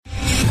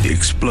The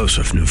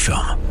explosive new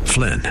film,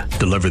 Flynn,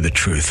 deliver the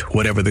truth,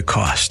 whatever the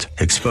cost,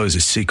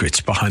 exposes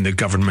secrets behind the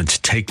government's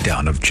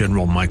takedown of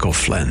General Michael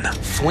Flynn.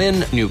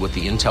 Flynn knew what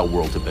the intel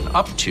world had been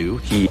up to.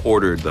 He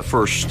ordered the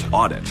first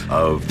audit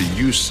of the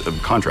use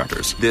of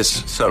contractors.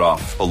 This set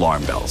off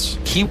alarm bells.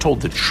 He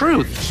told the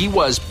truth. He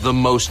was the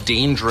most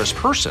dangerous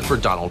person for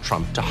Donald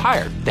Trump to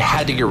hire. They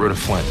had to get rid of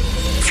Flynn.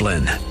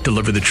 Flynn,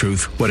 deliver the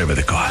truth, whatever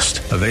the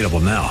cost. Available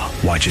now.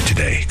 Watch it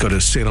today. Go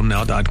to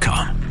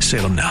salemnow.com.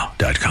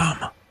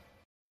 salemnow.com.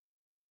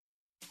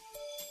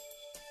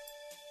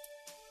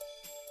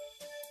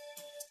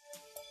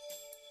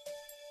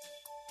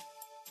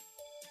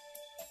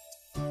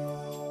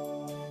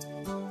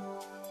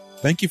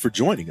 Thank you for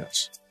joining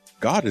us.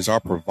 God is our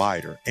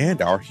provider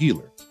and our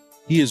healer.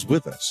 He is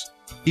with us.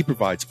 He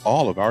provides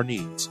all of our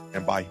needs,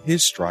 and by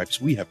His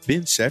stripes we have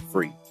been set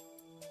free.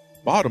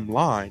 Bottom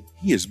line,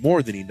 He is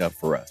more than enough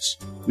for us.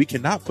 We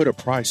cannot put a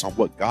price on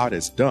what God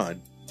has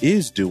done,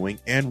 is doing,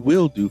 and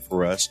will do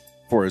for us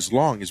for as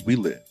long as we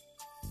live.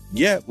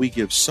 Yet we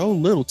give so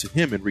little to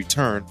Him in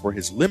return for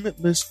His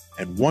limitless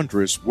and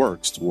wondrous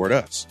works toward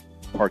us,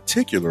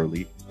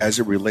 particularly as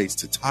it relates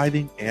to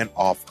tithing and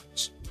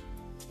offerings.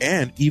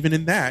 And even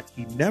in that,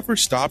 He never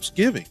stops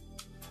giving.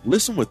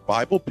 Listen with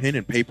Bible, pen,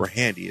 and paper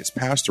handy as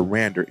Pastor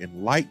Rander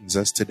enlightens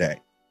us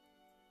today.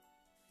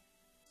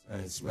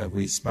 As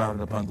we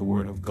expounded upon the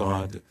Word of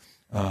God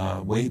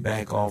way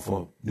back off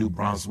of New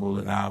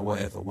Brunswick and Iowa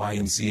at the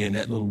YMCA in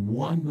that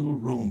one little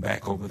room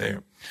back over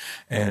there.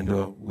 And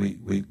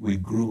we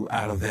grew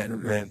out of that.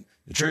 And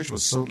the church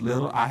was so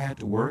little, I had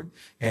to work.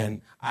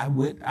 And I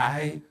went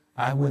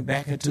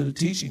back into the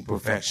teaching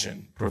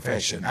profession.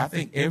 I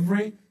think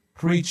every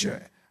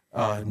preacher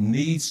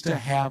needs to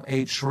have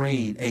a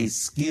trade, a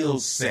skill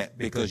set,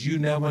 because you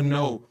never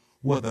know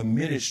where the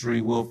ministry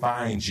will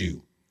find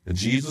you.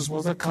 Jesus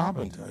was a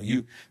carpenter.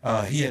 He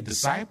had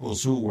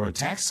disciples who were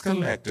tax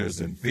collectors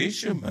and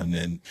fishermen,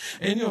 and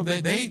you know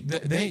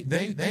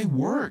they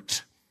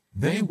worked.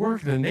 They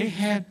worked and they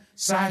had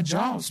side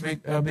jobs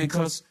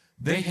because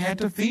they had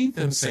to feed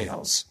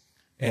themselves.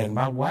 And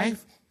my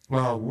wife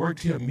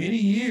worked here many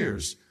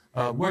years.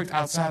 Worked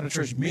outside the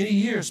church many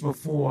years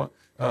before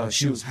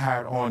she was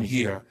hired on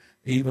here,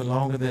 even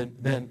longer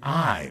than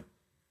I.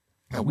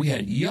 And we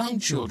had young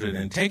children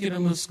and taking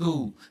them to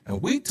school,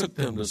 and we took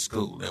them to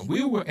school, and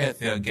we were at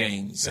their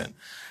games,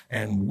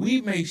 and we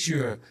made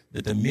sure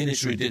that the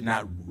ministry did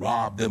not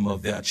rob them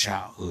of their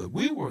childhood.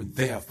 We were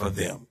there for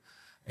them,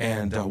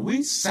 and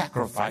we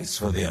sacrificed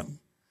for them.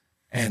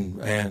 And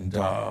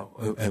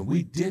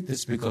we did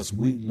this because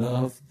we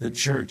loved the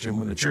church. And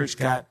when the church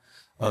got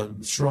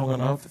strong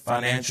enough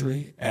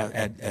financially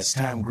as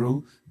time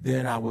grew,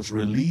 then I was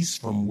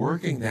released from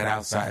working that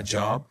outside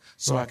job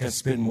so I could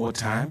spend more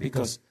time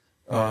because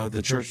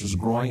the church was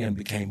growing and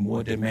became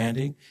more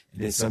demanding.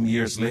 And then some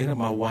years later,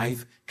 my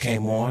wife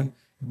came on,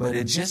 but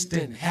it just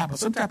didn't happen.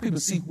 Sometimes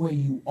people see where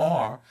you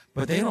are,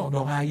 but they don't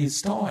know how you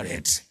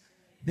started.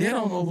 They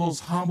don't know those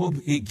humble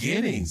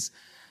beginnings.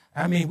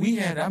 We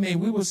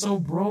were so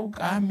broke.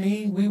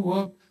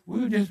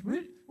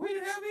 We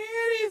didn't have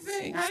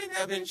anything. I didn't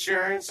have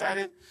insurance.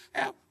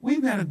 We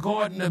had a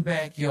garden in the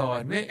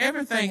backyard.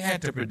 Everything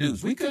had to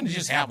produce. We couldn't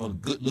just have a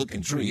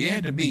good-looking tree. It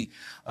had to be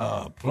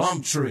a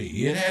plum tree.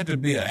 It had to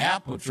be an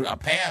apple tree, a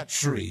pear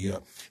tree.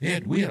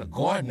 We had a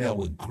garden there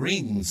with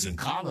greens and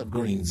collard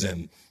greens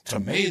and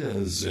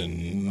tomatoes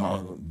and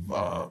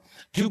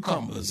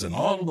cucumbers and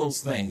all of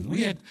those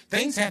things.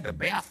 Things had to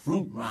bear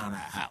fruit around our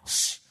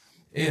house.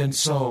 And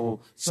so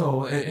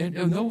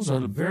those are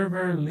very,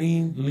 very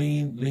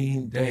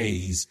lean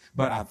days,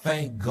 but I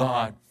thank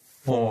God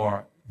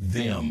for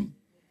them.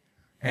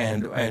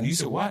 And you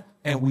said, what?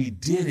 And we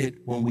did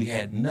it when we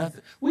had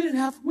nothing. We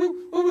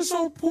were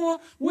so poor,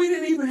 we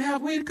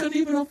couldn't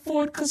even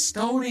afford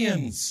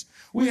custodians.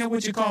 We had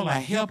what you call a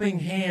helping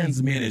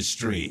hands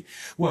ministry,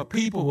 where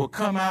people will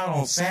come out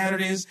on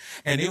Saturdays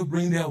and they'll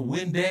bring their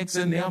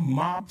Windex and their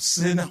mops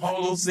and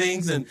all those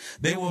things, and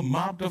they will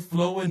mop the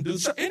floor and do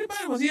so.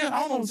 Anybody was here?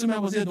 I don't know if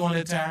somebody was here during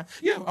that time.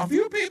 Yeah, a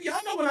few people,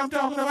 y'all know what I'm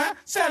talking about.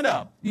 Stand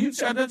up. You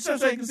stand up so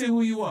you can see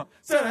who you are.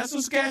 So that's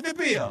what Kathy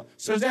Bill.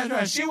 So that's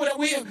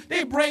right.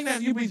 They bring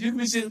that. You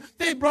can see.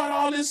 They brought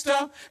all this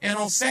stuff, and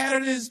on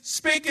Saturdays,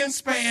 spick and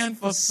span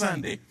for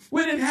Sunday.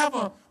 We didn't have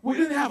a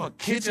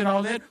kitchen,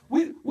 all that.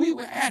 We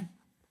had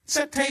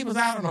set tables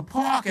out in the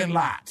parking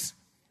lots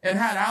and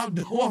had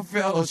outdoor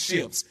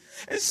fellowships.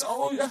 And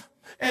so,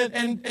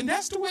 and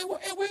that's the way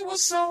we were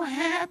so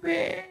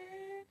happy.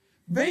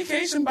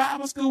 Vacation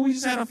Bible school, we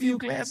just had a few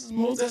classes.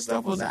 Most of that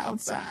stuff was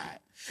outside.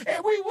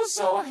 And we were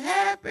so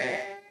happy.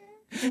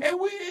 And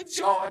we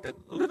enjoyed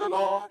the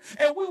Lord.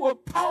 And we were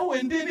poor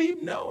and didn't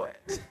even know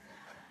it.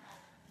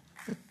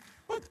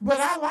 But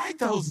I like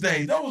those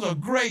days. Those are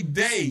great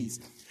days.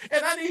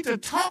 And I need to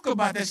talk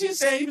about that. She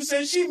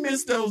said she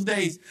missed those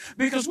days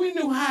because we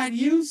knew how it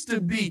used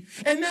to be.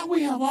 And now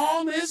we have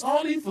all these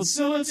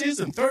facilities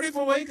and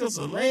 34 acres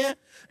of land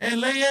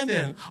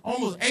and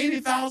almost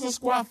 80,000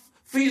 square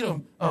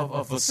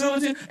of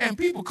facility, and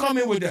people come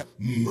in with that,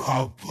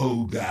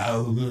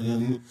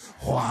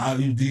 why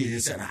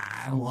this, and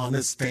I don't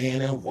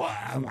understand, and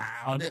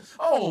why,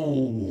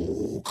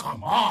 oh,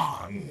 come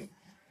on.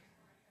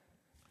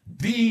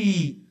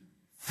 Be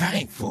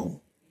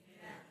thankful.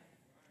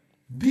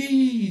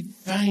 Be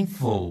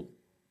thankful.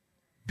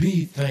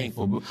 Be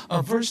thankful.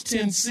 Verse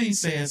 10c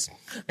says,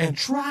 and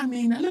try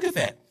me now. Look at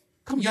that.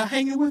 Come, y'all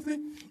hanging with me?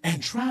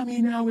 And try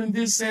me now in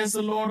this, says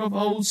the Lord of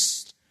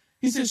hosts.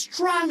 He says,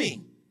 try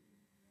me.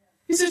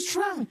 He says,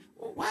 try me.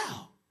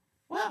 Wow.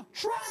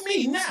 Try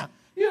me now.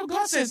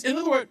 God says, in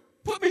other words,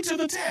 put me to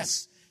the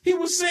test. He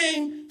was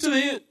saying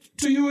to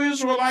you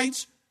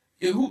Israelites,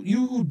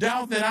 you who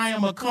doubt that I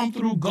am a come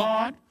through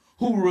God,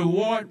 who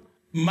reward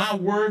my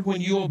word when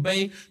you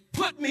obey,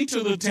 put me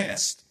to the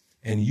test.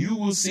 And you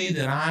will see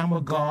that I am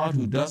a God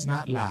who does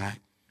not lie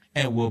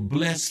and will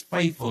bless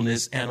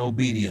faithfulness and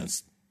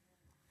obedience.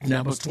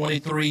 Numbers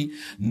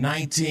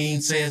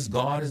 23:19 says,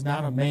 God is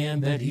not a man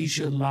that he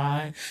should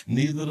lie,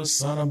 neither the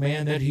son of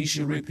man that he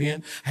should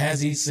repent. Has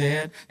he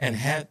said,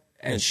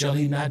 and shall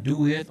he not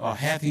do it? Or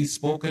hath he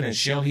spoken, and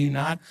shall he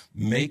not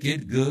make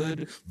it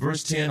good?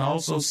 Verse 10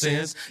 also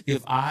says,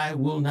 if I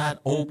will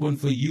not open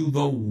for you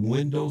the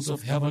windows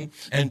of heaven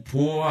and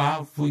pour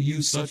out for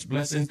you such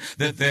blessings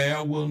that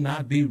there will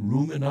not be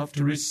room enough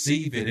to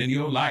receive it in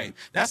your life.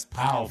 That's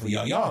powerful,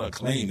 y'all. Y'all ought to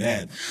claim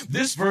that.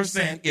 This verse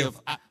saying,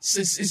 if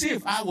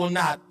I will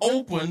not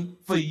open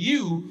for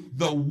you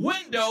the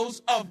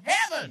windows of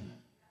heaven.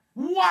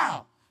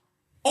 Wow.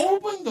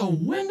 Open the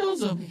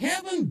windows of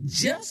heaven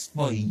just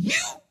for you?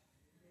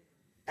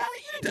 I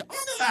mean, you need to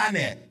underline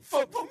that.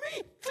 For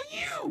me, for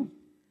you.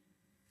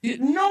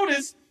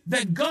 Notice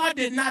that God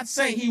did not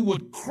say he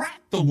would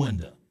crack the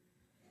window.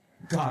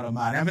 God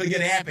Almighty, I'm going to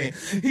get happy.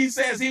 He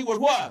says he would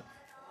what?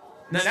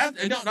 Now,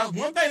 that's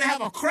one thing to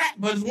have a crack,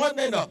 but it's one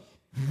thing to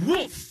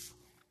woof.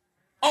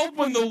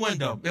 Open the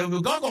window. If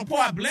God's going to pour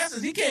out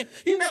blessings, he's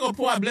not going to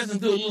pour out blessings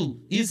through a little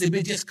easy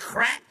bit, just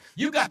crack.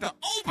 You got to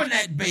open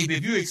that baby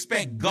if you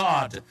expect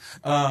God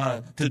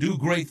to do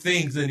great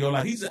things in your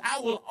life. He said, I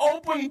will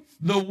open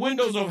the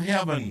windows of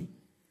heaven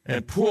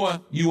and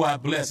pour you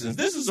out blessings.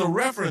 This is a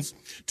reference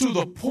to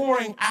the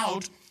pouring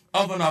out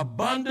of an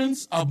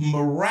abundance of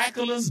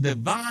miraculous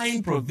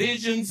divine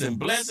provisions and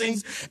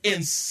blessings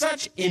in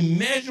such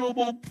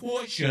immeasurable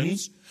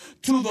portions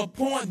to the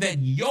point that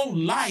your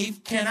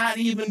life cannot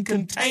even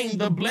contain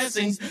the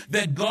blessings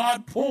that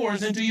God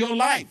pours into your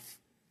life.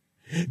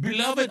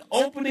 Beloved,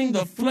 opening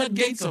the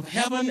floodgates of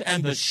heaven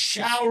and the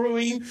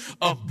showering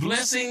of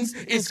blessings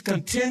is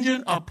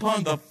contingent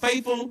upon the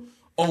faithful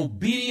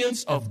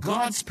obedience of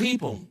God's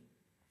people.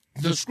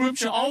 The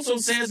scripture also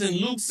says in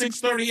Luke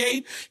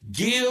 6:38,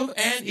 give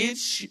and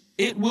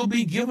it will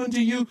be given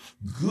to you,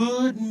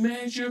 good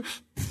measure,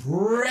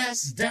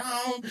 press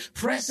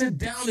it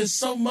down is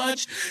so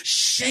much,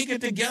 shake it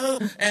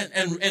together, and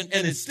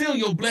it's still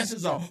your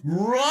blessings are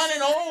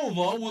running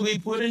over will be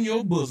put in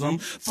your bosom.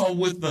 For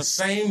with the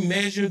same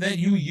measure that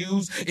you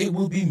use, it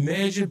will be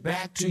measured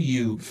back to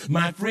you.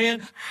 My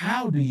friend,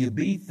 how do you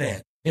beat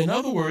that? In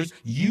other words,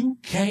 you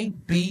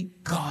can't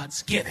beat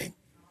God's giving.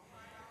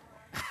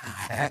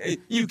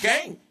 You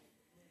can't.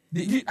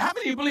 How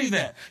many of you believe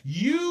that?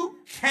 You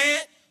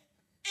can't.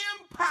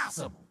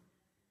 Impossible.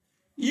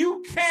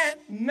 You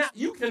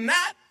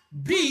cannot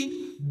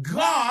beat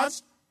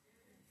God's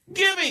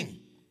giving.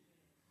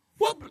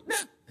 I'm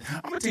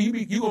going to tell you,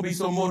 you're going to be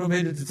so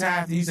motivated to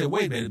tithe. You say,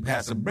 wait a minute,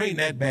 Pastor, bring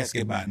that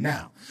basket by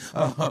now.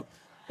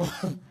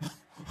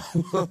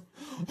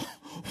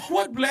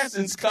 What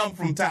blessings come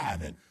from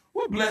tithing?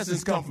 What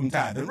blessings come from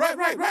tithing?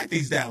 Write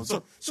these down.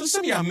 So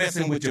some of y'all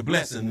messing with your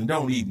blessing and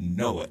don't even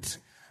know it.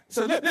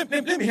 So let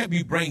me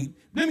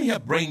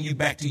help bring you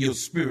back to your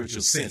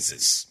spiritual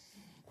senses.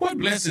 What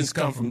blessings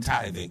come from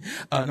tithing?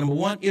 Number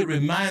one, it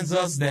reminds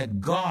us that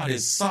God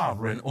is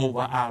sovereign over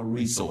our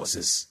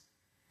resources.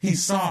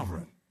 He's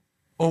sovereign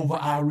over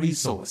our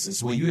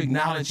resources. When you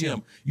acknowledge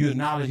him, you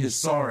acknowledge his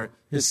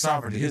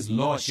sovereignty, his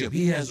lordship.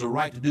 He has the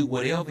right to do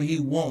whatever he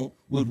wants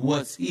with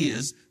what's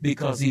his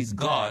because he's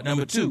God.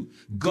 Number two,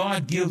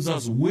 God gives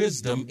us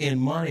wisdom in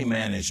money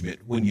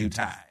management when you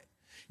tithe.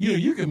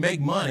 You can make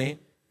money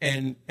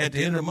and at the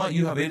end of the month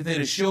you have anything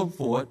to show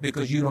for it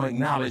because you don't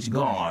acknowledge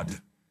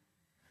God.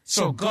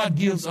 So God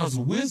gives us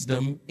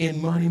wisdom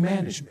in money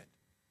management.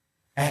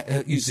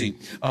 You see,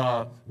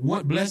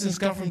 what blessings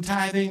come from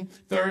tithing?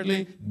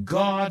 Thirdly,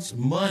 God's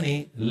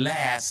money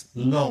lasts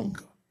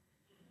longer.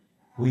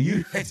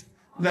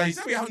 Now,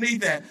 some of y'all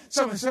need that.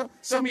 Some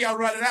of y'all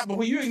write it out, but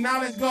when you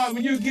acknowledge God,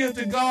 when you give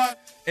to God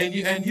and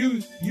you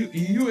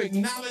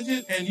acknowledge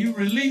it and you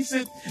release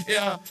it,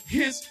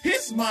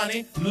 his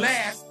money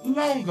lasts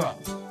longer.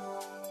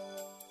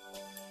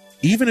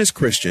 Even as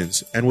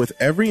Christians, and with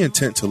every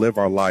intent to live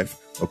our life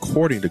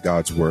according to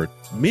God's word,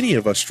 many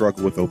of us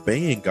struggle with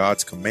obeying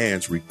God's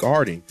commands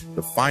regarding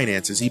the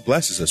finances he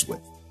blesses us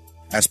with.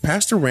 As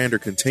Pastor Rander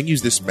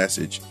continues this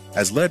message,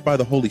 as led by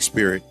the Holy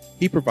Spirit,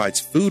 he provides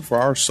food for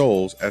our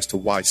souls as to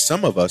why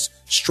some of us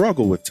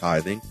struggle with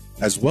tithing,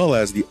 as well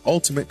as the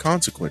ultimate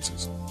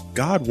consequences.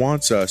 God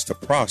wants us to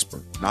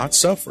prosper, not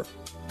suffer.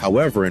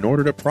 However, in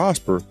order to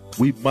prosper,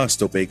 we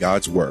must obey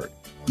God's word,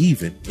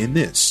 even in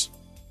this.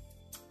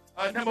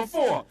 Number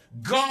 4,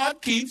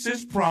 God keeps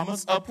his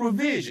promise of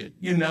provision.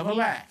 You never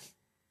lack.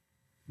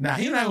 Now,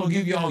 he's not going to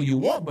give you all you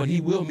want, but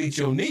he will meet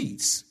your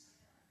needs.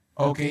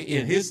 Okay,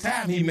 in his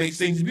time, he makes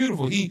things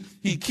beautiful. He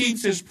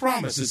keeps his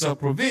promises of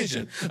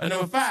provision.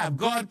 Number 5,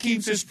 God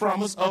keeps his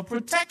promise of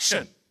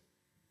protection.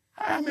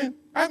 I mean,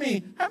 how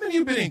many of you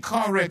have been in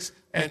car wrecks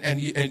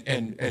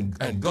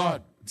and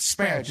God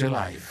spared your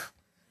life?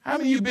 How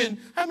many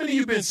of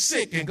you been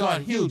sick and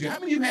God healed you? How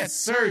many of you had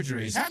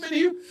surgeries? How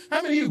many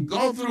of you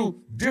gone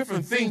through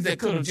different things that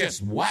could have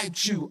just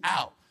wiped you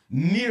out?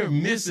 Near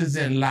misses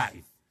in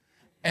life.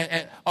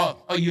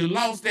 Or you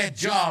lost that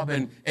job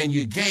and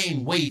you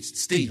gained weight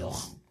still,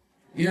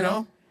 you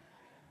know?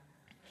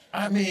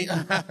 I mean,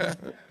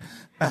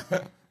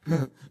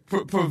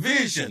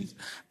 provisions,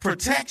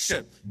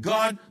 protection.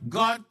 God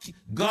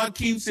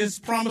keeps his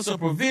promise of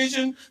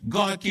provision.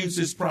 God keeps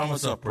his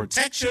promise of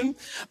protection.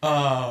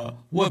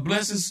 What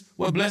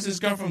blessings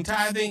come from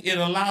tithing? It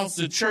allows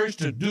the church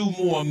to do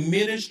more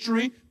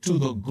ministry to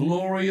the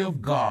glory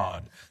of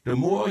God. The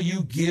more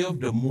you give,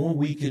 the more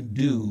we can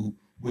do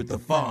with the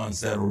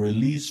funds that are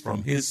released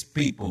from his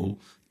people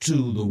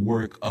to the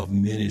work of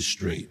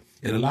ministry.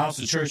 It allows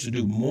the church to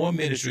do more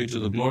ministry to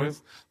the glory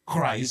of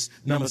Christ.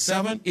 Number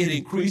 7, it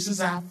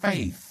increases our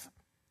faith.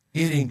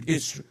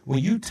 When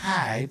you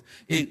tithe,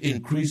 it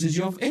increases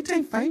your faith. It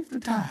takes faith to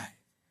tithe.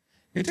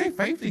 It takes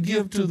faith to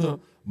give to the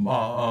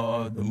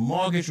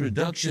mortgage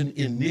reduction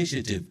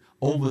initiative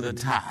over the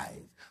tithe.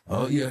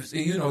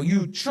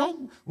 You choke.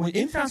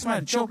 Anytime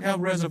somebody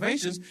have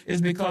reservations, it's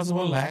because of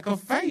a lack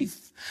of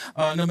faith.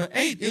 Number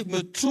 8, it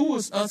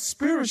matures us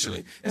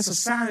spiritually. It's a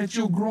sign that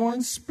you're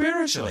growing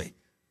spiritually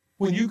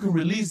when you can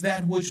release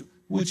that which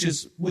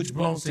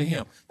belongs to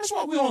him. That's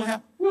why we only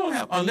have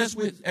unless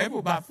we're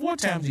about 4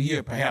 times a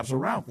year, perhaps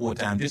around 4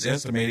 times, just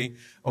estimating,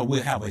 or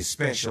we'll have a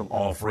special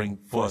offering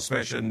for a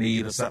special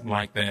need or something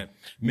like that,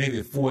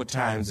 maybe 4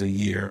 times a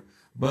year.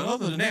 But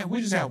other than that, we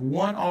just have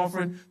one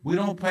offering. We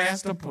don't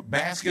pass the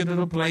basket or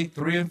the plate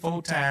 3 and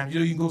 4 times.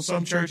 You can go to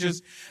some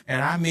churches,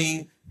 and I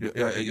mean,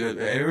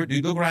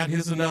 you look around,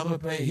 here's another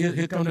plate.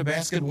 Here come the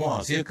basket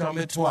once. Here come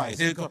it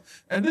twice.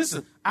 And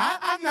listen,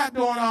 I'm not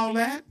doing all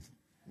that.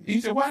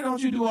 You say, why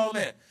don't you do all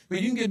that? Well,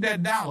 you can get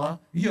that $1,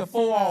 you have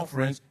 4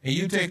 offerings, and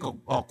you take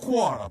a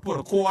quarter, put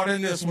a quarter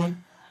in this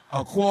one,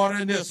 a quarter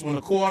in this one,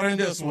 a quarter in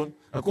this one,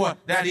 a quarter.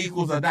 That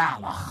equals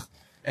 $1.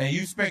 And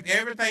you expect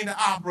everything to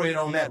operate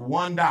on that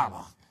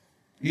 $1.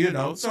 You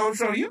know, so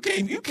you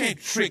can't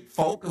trick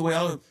folk.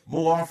 Well, the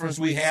more offerings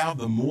we have,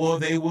 the more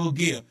they will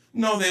give.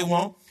 No, they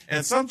won't.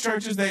 And some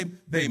churches,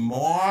 they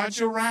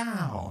march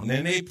around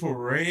and they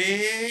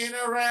parade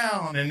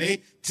around and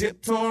they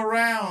tiptoe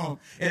around.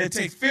 And it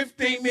takes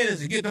 15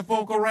 minutes to get the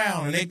folk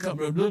around, and they come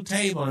to a little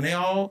table and they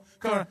all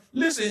come around.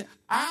 Listen,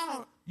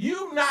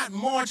 you're not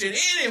marching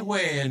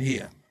anywhere in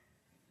here.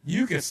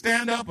 You can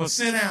stand up or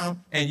sit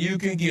down and you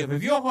can give.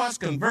 If your heart's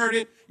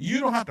converted, you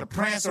don't have to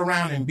prance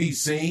around and be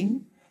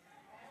seen.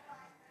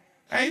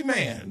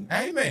 Amen.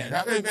 Amen.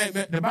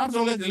 The Bible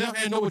don't let the left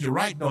hand know what you're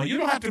right doing. You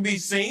don't have to be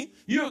seen.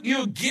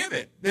 You'll give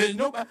it. There's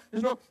no,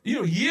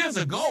 years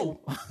ago,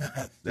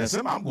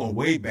 I'm going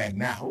way back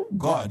now. Oh,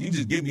 God, you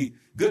just give me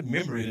good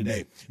memory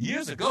today.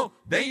 Years ago,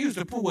 they used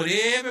to put what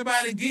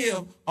everybody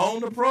give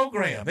on the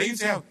program. They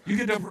used to have,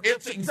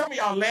 some of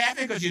y'all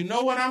laughing because you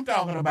know what I'm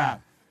talking about.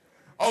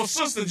 Oh,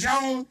 Sister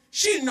Joan,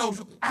 she knows,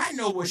 I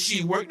know where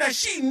she worked. Now,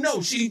 she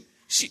knows she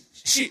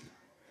 $2.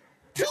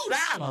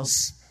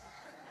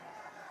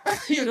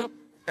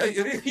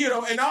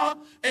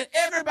 And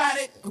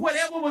everybody,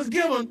 whatever was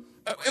given,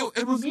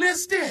 it was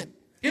listed.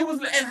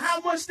 And how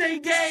much they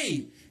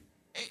gave.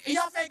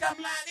 Y'all think I'm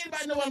lying?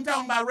 Anybody know what I'm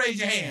talking about? Raise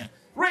your hand.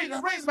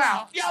 Raise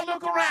about. Y'all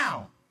look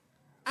around.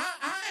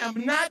 I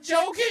am not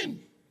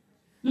joking.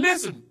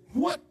 Listen,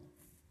 what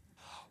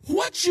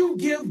you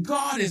give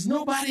God is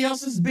nobody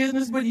else's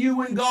business but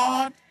you and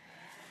God.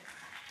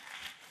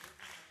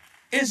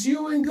 It's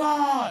you and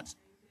God.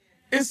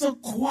 It's a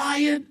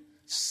quiet,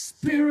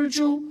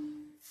 spiritual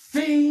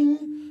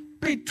thing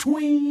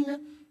between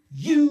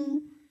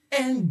you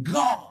and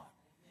God.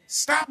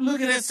 Stop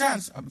looking at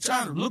something. I'm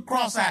trying to look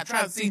cross-eyed,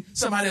 trying to see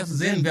somebody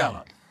else's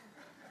envelope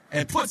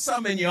and put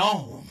something in your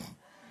own.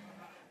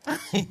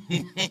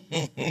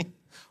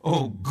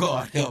 Oh,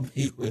 God, help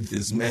me with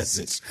this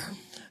message.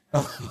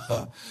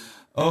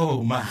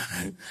 Oh my!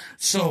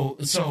 So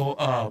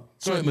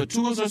it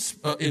matures us.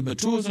 It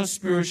matures us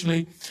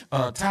spiritually.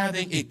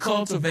 Tithing, it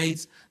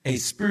cultivates a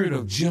spirit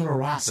of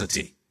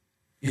generosity.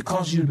 It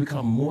causes you to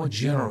become more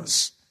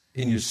generous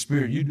in your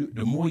spirit.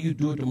 The more you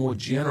do it, the more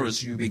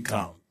generous you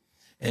become,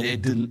 and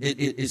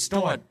it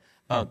start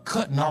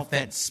cutting off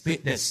that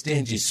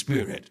stingy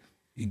spirit.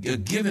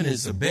 Giving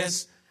is the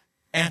best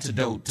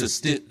antidote to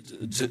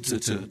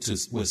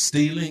with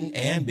stealing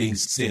and being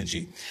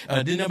stingy.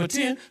 Then number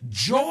 10,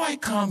 joy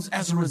comes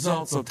as a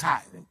result of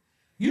tithing.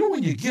 You know,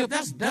 when you give,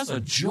 there's a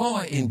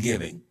joy in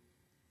giving.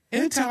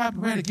 Anytime I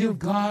prepare to give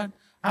God,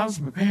 I was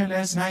preparing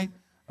last night,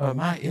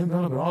 my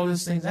envelope and all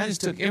these things. I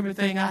just took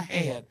everything I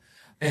had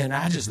and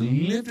I just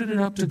lifted it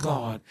up to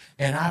God.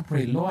 And I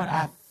pray, Lord,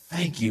 I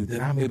thank you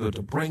that I'm able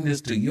to bring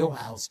this to your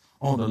house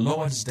on the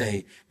Lord's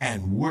day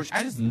and worship.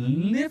 I just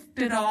lift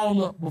it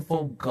all up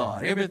before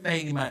God.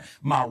 Everything,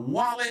 my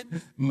wallet,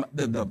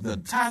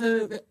 the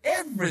tithe,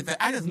 everything.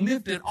 I just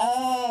lift it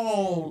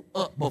all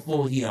up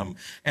before him.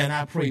 And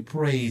I pray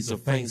praise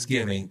of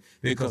thanksgiving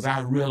because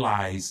I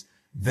realize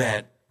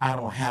that I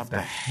don't have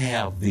to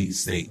have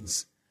these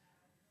things.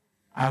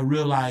 I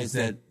realize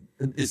that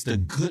it's the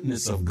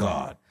goodness of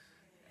God.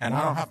 And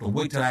I don't have to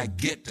wait till I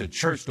get to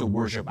church to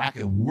worship. I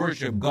can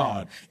worship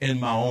God in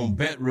my own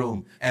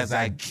bedroom as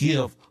I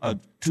give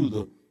to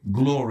the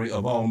glory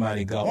of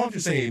Almighty God. Why don't you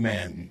say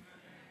amen?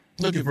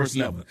 Look at verse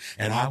 11.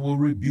 And I will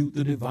rebuke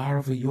the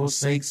devourer for your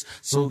sakes,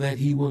 so that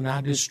he will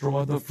not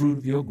destroy the fruit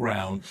of your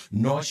ground,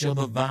 nor shall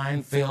the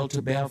vine fail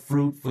to bear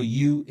fruit for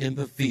you in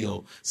the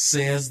field,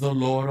 says the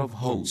Lord of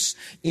hosts.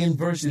 In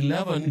verse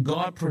 11,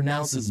 God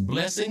pronounces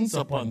blessings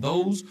upon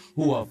those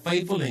who are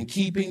faithful in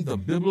keeping the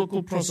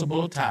biblical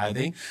principle of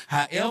tithing.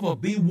 However,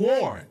 be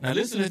warned. Now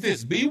listen to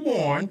this. Be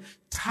warned.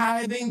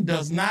 Tithing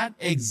does not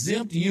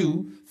exempt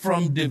you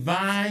from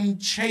divine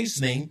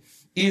chastening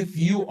if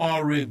you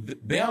are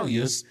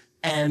rebellious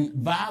and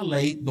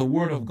violate the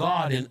word of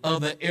God in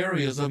other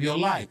areas of your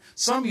life.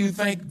 Some of you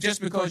think just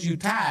because you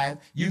tithe,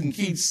 you can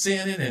keep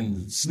sinning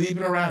and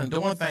sleeping around and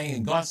doing things,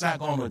 and God's not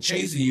going to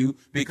chase you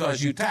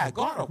because you tithe.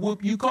 God will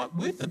whoop you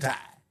with the tithe.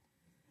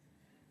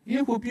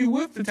 He'll whoop you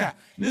with the tithe.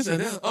 Listen,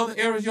 there's other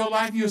areas of your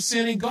life you're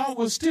sinning. God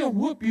will still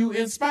whoop you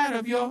in spite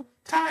of your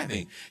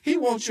tithing. He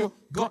wants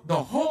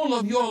the whole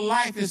of your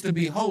life is to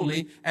be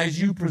holy as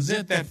you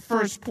present that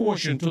first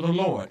portion to the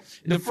Lord.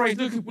 The phrase,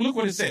 look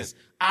what it says.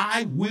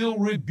 I will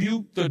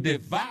rebuke the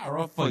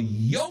devourer for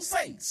your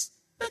sakes.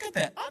 Look at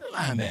that.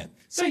 Underline that.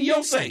 Say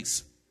your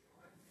sakes.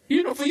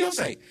 You know, for your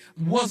sake.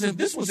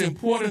 This was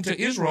important to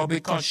Israel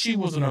because she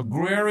was an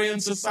agrarian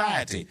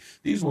society.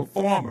 These were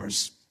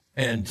farmers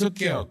and took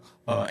care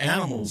of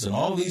animals and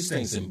all these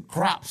things and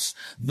crops.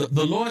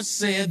 The Lord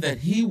said that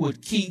he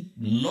would keep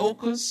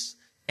locusts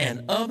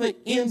and other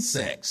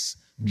insects,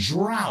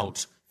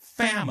 drought,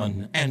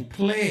 famine, and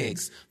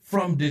plagues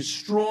from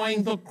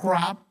destroying the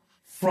crop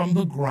from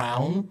the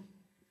ground,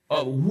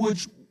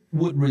 which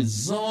would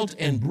result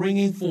in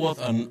bringing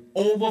forth an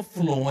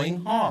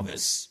overflowing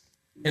harvest.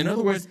 In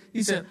other words,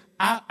 he said,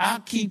 I'll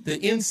keep the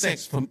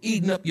insects from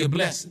eating up your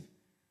blessing.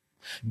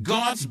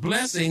 God's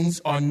blessings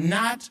are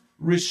not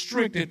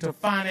restricted to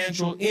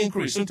financial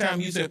increase.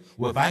 Sometimes you say,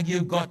 well, if I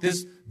give God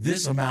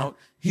this amount,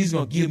 he's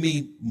going to give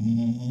me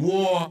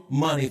more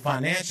money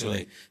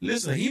financially.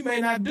 Listen, he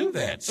may not do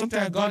that.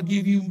 Sometimes God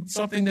give you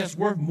something that's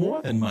worth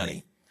more than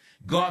money.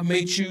 God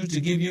may choose to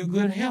give you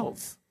good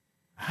health.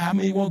 How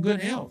many want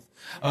good health?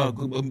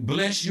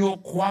 Bless your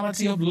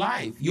quality of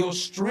life, your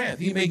strength.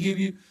 He may give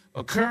you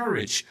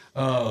courage,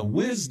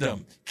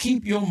 wisdom,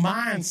 keep your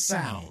mind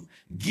sound,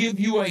 give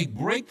you a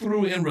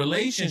breakthrough in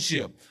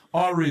relationship,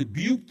 or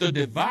rebuke the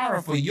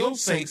devourer for your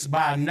sakes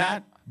by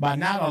not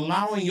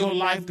allowing your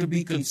life to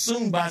be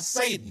consumed by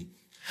Satan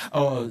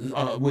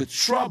with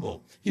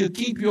trouble. He'll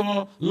keep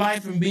your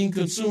life from being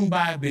consumed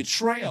by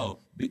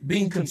betrayal,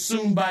 being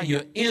consumed by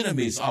your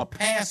enemies or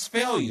past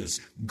failures.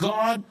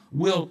 God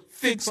will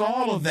fix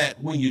all of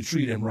that when you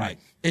treat him right.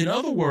 In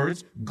other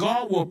words,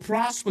 God will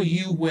prosper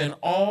you when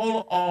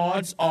all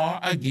odds are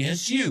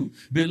against you.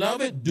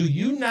 Beloved, do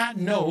you not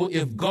know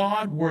if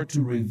God were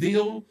to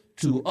reveal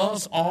to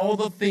us all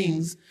the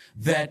things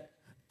that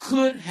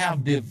could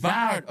have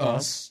devoured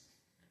us,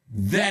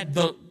 that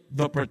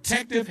the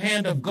protective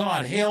hand of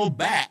God held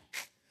back,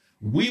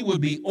 we would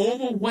be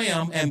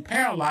overwhelmed and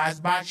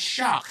paralyzed by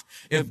shock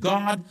if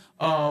God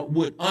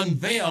would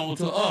unveil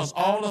to us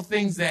all the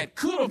things that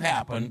could have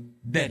happened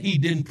that he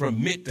didn't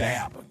permit to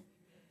happen.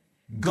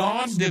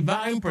 God's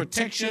divine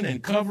protection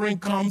and covering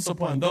comes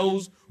upon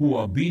those who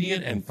are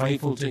obedient and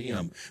faithful to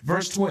him.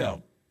 Verse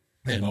 12,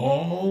 and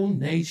all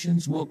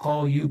nations will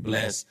call you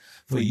blessed,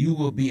 for you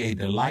will be a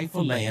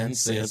delightful land,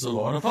 says the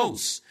Lord of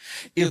hosts.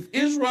 If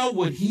Israel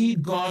would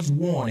heed God's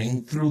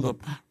warning through the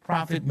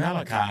prophet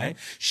Malachi,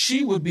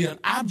 she would be an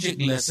object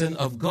lesson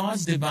of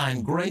God's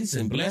divine grace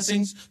and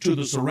blessings to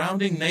the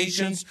surrounding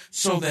nations,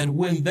 so that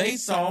when they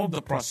saw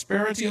the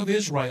prosperity of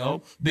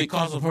Israel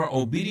because of her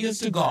obedience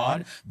to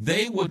God,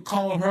 they would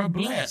call her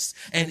blessed.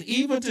 And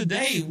even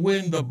today,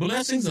 when the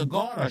blessings of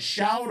God are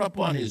showered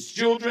upon his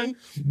children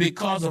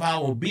because of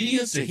our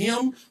obedience to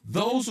him,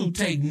 those who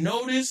take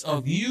notice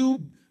of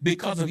you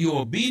because of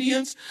your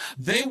obedience,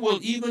 they will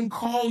even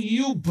call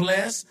you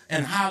blessed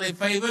and highly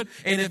favored.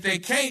 And if they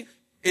can't,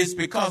 it's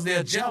because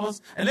they're jealous.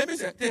 And let me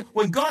say,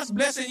 when God's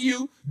blessing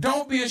you,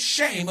 don't be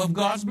ashamed of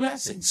God's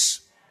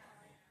blessings.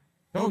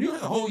 Don't you have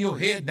to hold your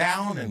head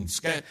down and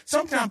scared.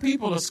 Sometimes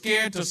people are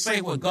scared to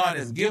say what God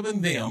has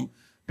given them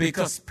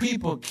because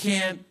people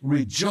can't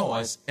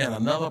rejoice in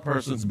another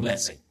person's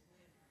blessing.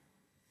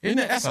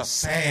 That's a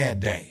sad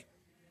day.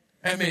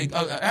 They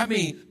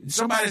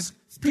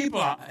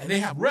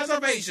have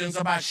reservations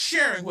about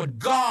sharing what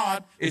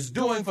God is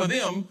doing for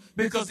them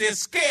because they're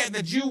scared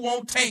that you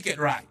won't take it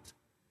right.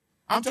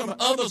 I'm talking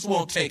about others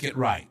won't take it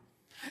right.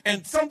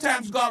 And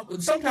sometimes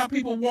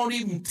people won't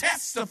even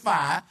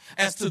testify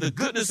as to the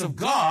goodness of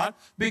God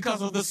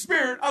because of the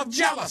spirit of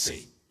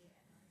jealousy.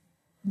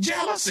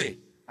 Jealousy.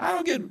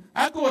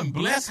 I go and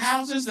bless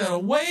houses that are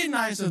way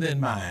nicer than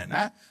mine.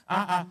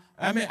 I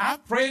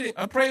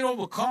prayed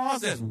over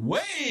cars that's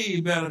way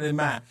better than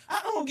mine.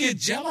 I don't get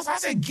jealous. I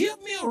say, give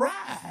me a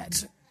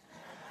ride.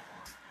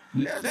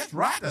 Let's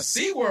ride to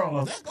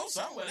SeaWorld. Let's go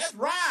somewhere. Let's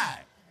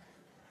ride.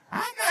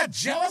 I'm not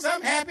jealous.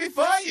 I'm happy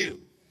for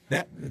you.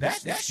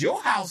 That's your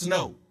house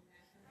note.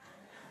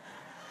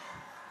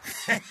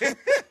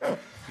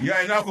 You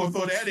ain't not going to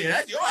throw that in.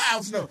 That's your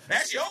house note.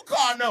 That's your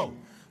car note.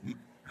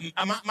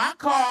 My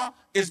car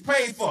is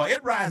paid for.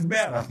 It rides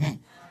better.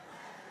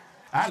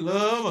 I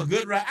love a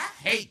good ride.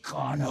 I hate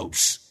car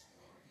notes.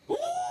 Ooh.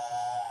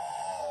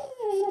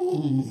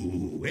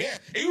 Yeah.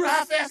 You know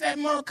how fast that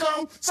month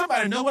comes?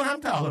 Somebody know what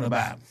I'm talking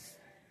about.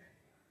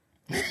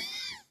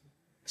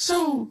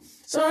 So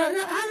I'm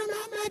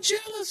not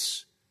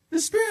jealous. The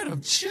spirit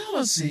of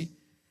jealousy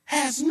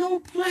has no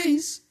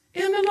place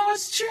in the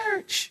Lord's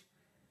church.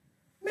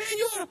 Man,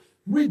 you ought to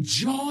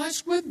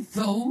rejoice with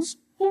those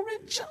who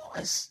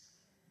rejoice.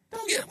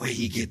 Don't get where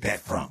he get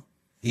that from.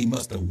 He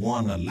must have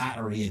won a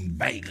lottery in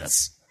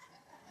Vegas.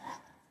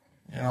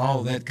 And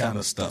all that kind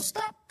of stuff.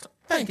 Stop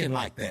thinking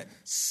like that.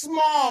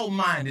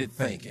 Small-minded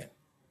thinking.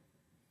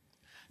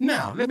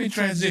 Now, let me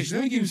transition.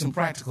 Let me give you some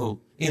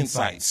practical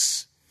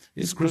insights.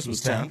 It's Christmas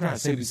time. I'm trying to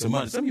save you some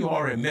money. Some of you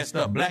already messed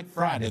up. Black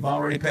Friday have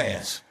already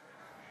passed.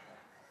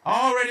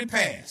 Already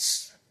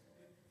passed.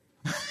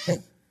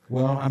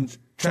 Well, I'm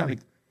trying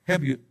to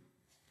help you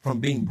from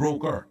being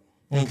broker.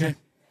 Okay?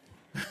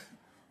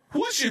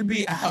 What should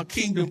be our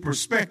kingdom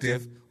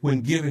perspective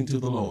when giving to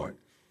the Lord?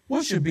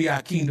 What should be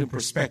our kingdom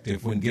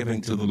perspective when giving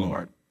to the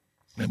Lord?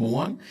 Number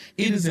one,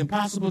 it is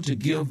impossible to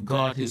give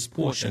God his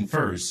portion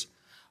first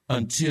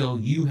until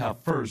you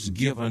have first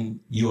given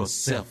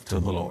yourself to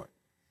the Lord.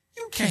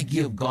 You can't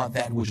give God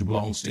that which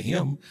belongs to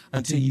him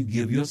until you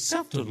give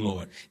yourself to the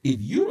Lord. If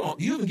you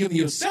haven't given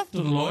yourself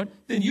to the Lord,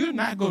 then you're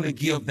not going to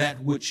give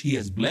that which he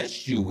has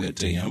blessed you with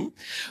to him.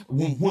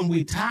 When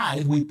we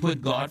tithe, we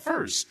put God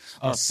first.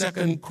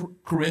 2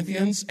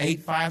 Corinthians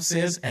 8:5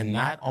 says, and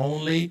not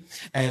only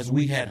as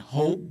we had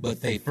hoped,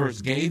 but they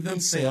first gave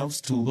themselves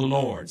to the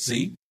Lord.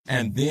 See?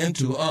 And then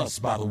to us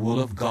by the will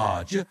of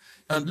God.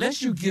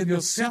 Unless you give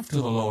yourself to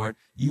the Lord,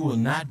 you will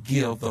not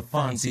give the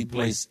funds he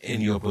placed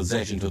in your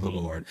possession to the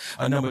Lord.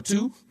 Number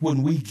two,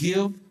 when we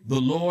give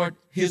the Lord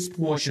his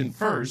portion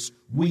first,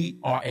 we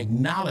are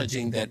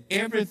acknowledging that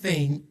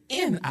everything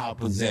in our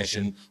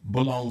possession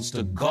belongs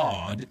to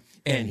God,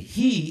 and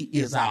he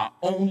is our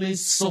only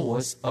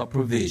source of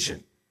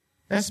provision.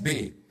 That's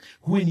big.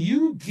 When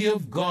you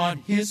give God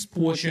his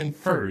portion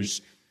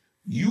first,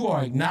 you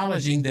are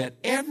acknowledging that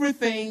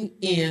everything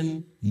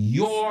in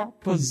your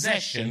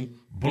possession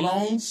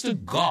belongs to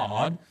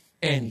God,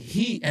 and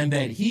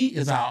that he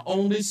is our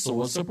only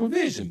source of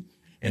provision.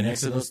 In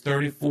Exodus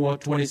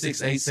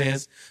 34:26a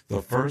says,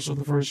 the first of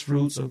the first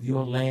fruits of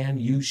your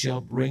land you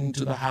shall bring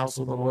to the house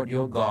of the Lord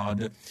your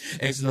God.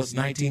 Exodus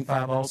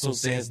 19:5 also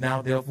says,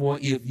 now therefore,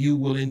 if you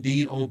will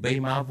indeed obey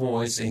my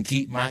voice and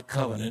keep my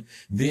covenant,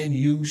 then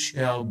you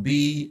shall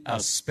be a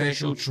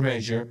special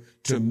treasure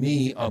to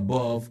me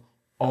above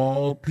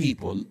all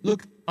people.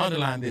 Look,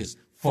 underline this.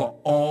 For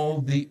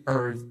all the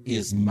earth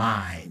is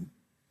mine.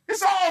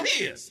 It's all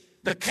his.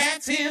 The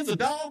cat's his, the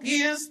dog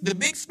his, the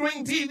big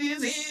screen TV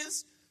is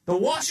his, the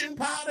washing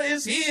powder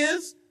is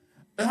his,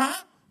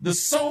 the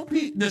soap,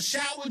 the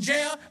shower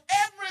gel,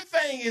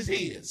 everything is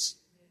his.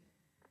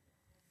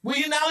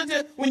 When you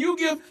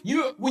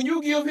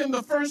give him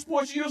the first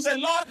portion, you'll say,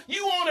 Lord,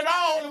 you want it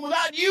all, and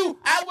without you,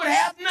 I would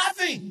have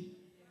nothing.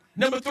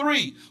 Number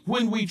three,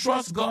 when we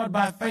trust God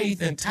by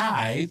faith and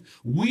tithe,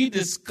 we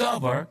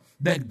discover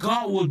that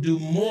God will do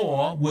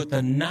more with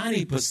the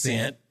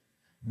 90%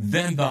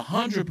 than the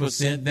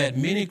 100% that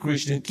many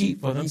Christians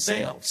keep for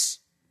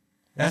themselves.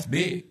 That's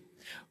big.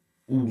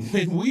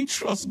 When we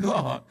trust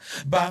God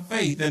by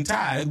faith and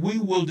tithe, we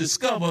will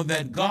discover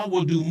that God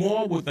will do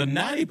more with the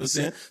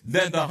 90%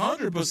 than the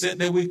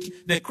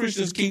 100% that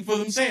Christians keep for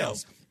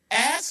themselves.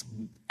 Ask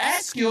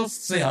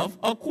yourself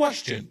a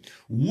question.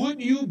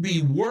 Would you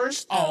be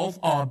worse off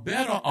or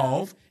better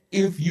off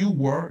if you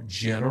were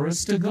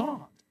generous to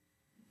God?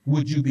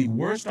 Would you be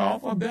worse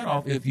off or better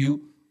off if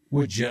you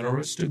were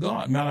generous to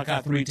God? Malachi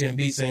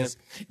 3:10b says,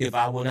 if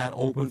I will not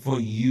open for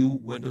you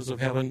the windows of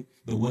heaven,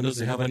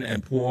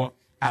 and pour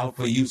out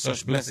for you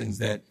such blessings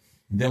that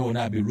there will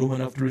not be room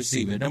enough to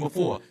receive it. Number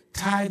four,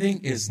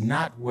 tithing is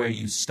not where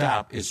you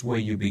stop, it's where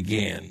you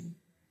begin.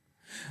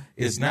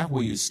 It's not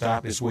where you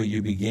stop, it's where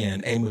you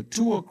begin. A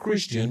mature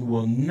Christian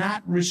will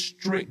not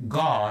restrict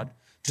God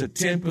to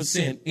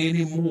 10%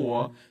 any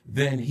more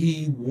than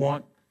he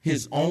want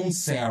his own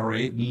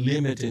salary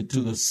limited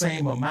to the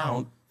same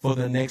amount for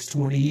the next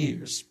 20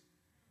 years.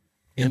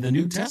 In the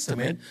New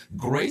Testament,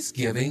 grace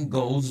giving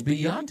goes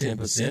beyond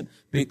 10%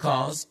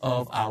 because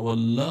of our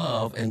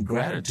love and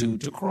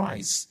gratitude to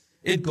Christ.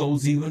 It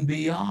goes even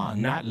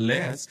beyond, not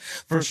less.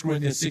 1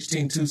 Corinthians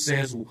 16:2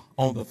 says,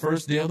 on the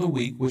first day of the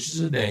week, which is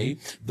today,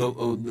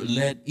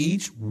 let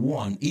each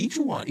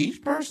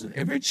person,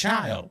 every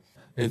child,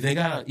 if they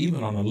got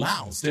even an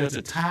allowance, they're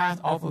to tithe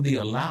off of the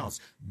allowance.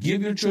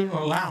 Give your children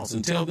an allowance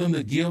and tell them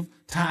to give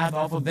tithe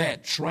off of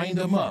that. Train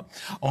them up.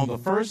 On the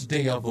first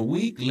day of the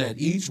week, let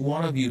each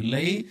one of you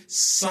lay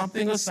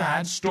something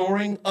aside,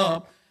 storing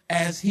up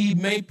as he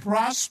may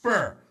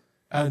prosper.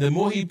 The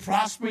more he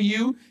prosper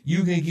you,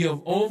 you can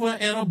give over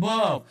and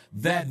above,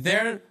 that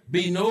there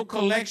be no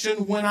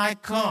collection when I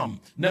come.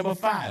 Number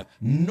 5,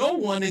 no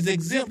one is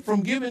exempt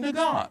from giving to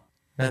God.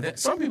 Now,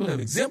 some people have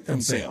exempted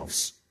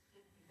themselves.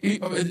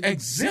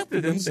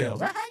 Exempted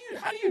themselves.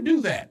 How do you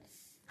do that?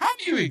 How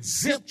do you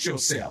exempt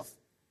yourself?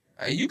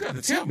 You got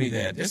to tell me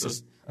that. This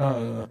is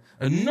no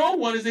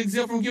one is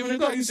exempt from giving to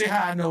God. You say,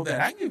 how I know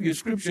that? I give you a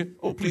scripture.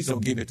 Oh, please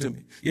don't give it to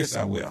me. Yes,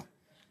 I will.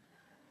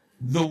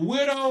 The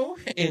widow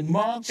in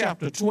Mark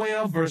chapter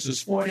 12,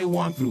 verses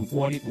 41 through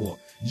 44.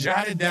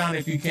 Jot it down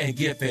if you can't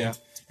get there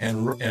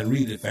and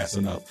read it fast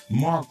enough.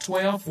 Mark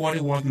 12,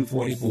 41 through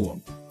 44.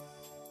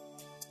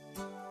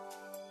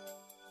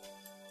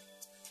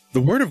 The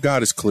Word of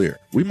God is clear.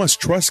 We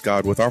must trust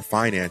God with our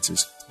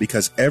finances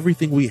because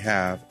everything we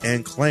have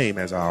and claim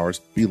as ours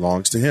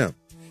belongs to Him.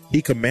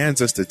 He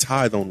commands us to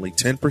tithe only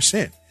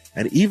 10%,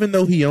 and even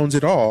though He owns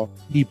it all,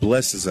 He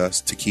blesses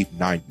us to keep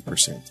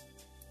 90%.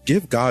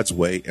 Give God's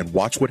way and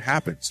watch what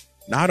happens,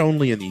 not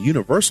only in the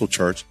universal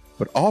church,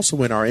 but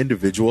also in our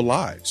individual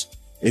lives.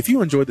 If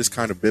you enjoy this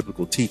kind of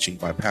biblical teaching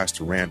by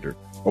Pastor Rander,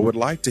 or would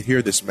like to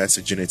hear this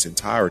message in its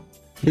entirety,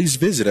 please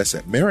visit us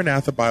at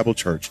Maranatha Bible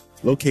Church,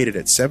 located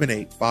at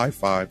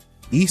 7855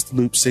 East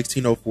Loop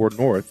 1604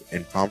 North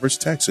in Converse,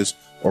 Texas,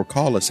 or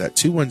call us at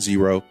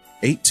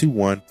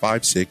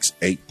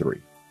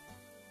 210-821-5683.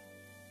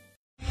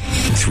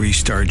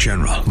 3-star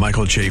General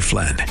Michael J.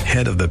 Flynn,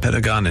 head of the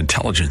Pentagon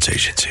Intelligence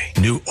Agency,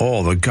 knew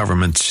all the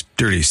government's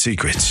dirty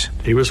secrets.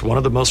 He was one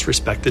of the most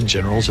respected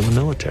generals in the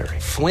military.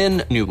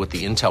 Flynn knew what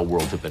the intel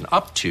world had been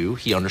up to.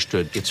 He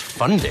understood its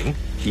funding.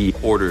 He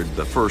ordered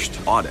the first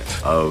audit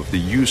of the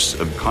use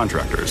of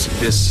contractors.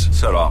 This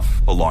set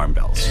off alarm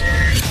bells.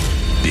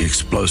 The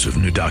explosive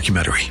new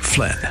documentary,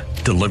 Flynn,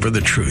 Deliver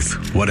the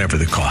Truth, Whatever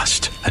the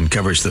Cost,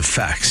 uncovers the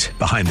facts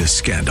behind this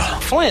scandal.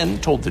 Flynn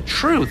told the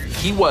truth.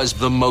 He was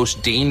the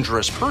most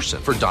dangerous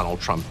person for Donald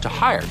Trump to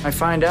hire. I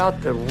find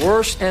out the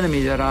worst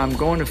enemy that I'm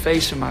going to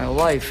face in my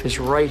life is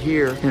right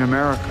here in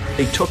America.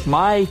 They took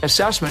my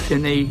assessment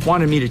and they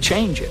wanted me to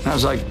change it. And I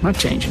was like, I'm not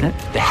changing it.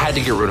 They had to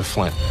get rid of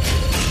Flynn.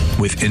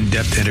 With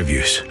in-depth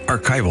interviews,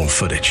 archival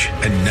footage,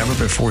 and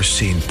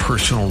never-before-seen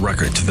personal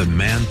records of the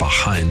man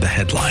behind the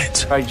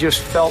headlines. I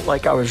just felt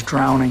like I was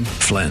drowning.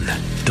 Flynn,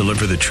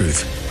 Deliver the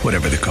Truth,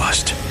 Whatever the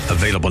Cost.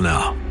 Available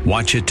now.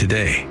 Watch it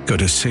today. Go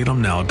to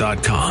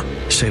salemnow.com.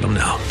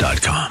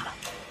 salemnow.com.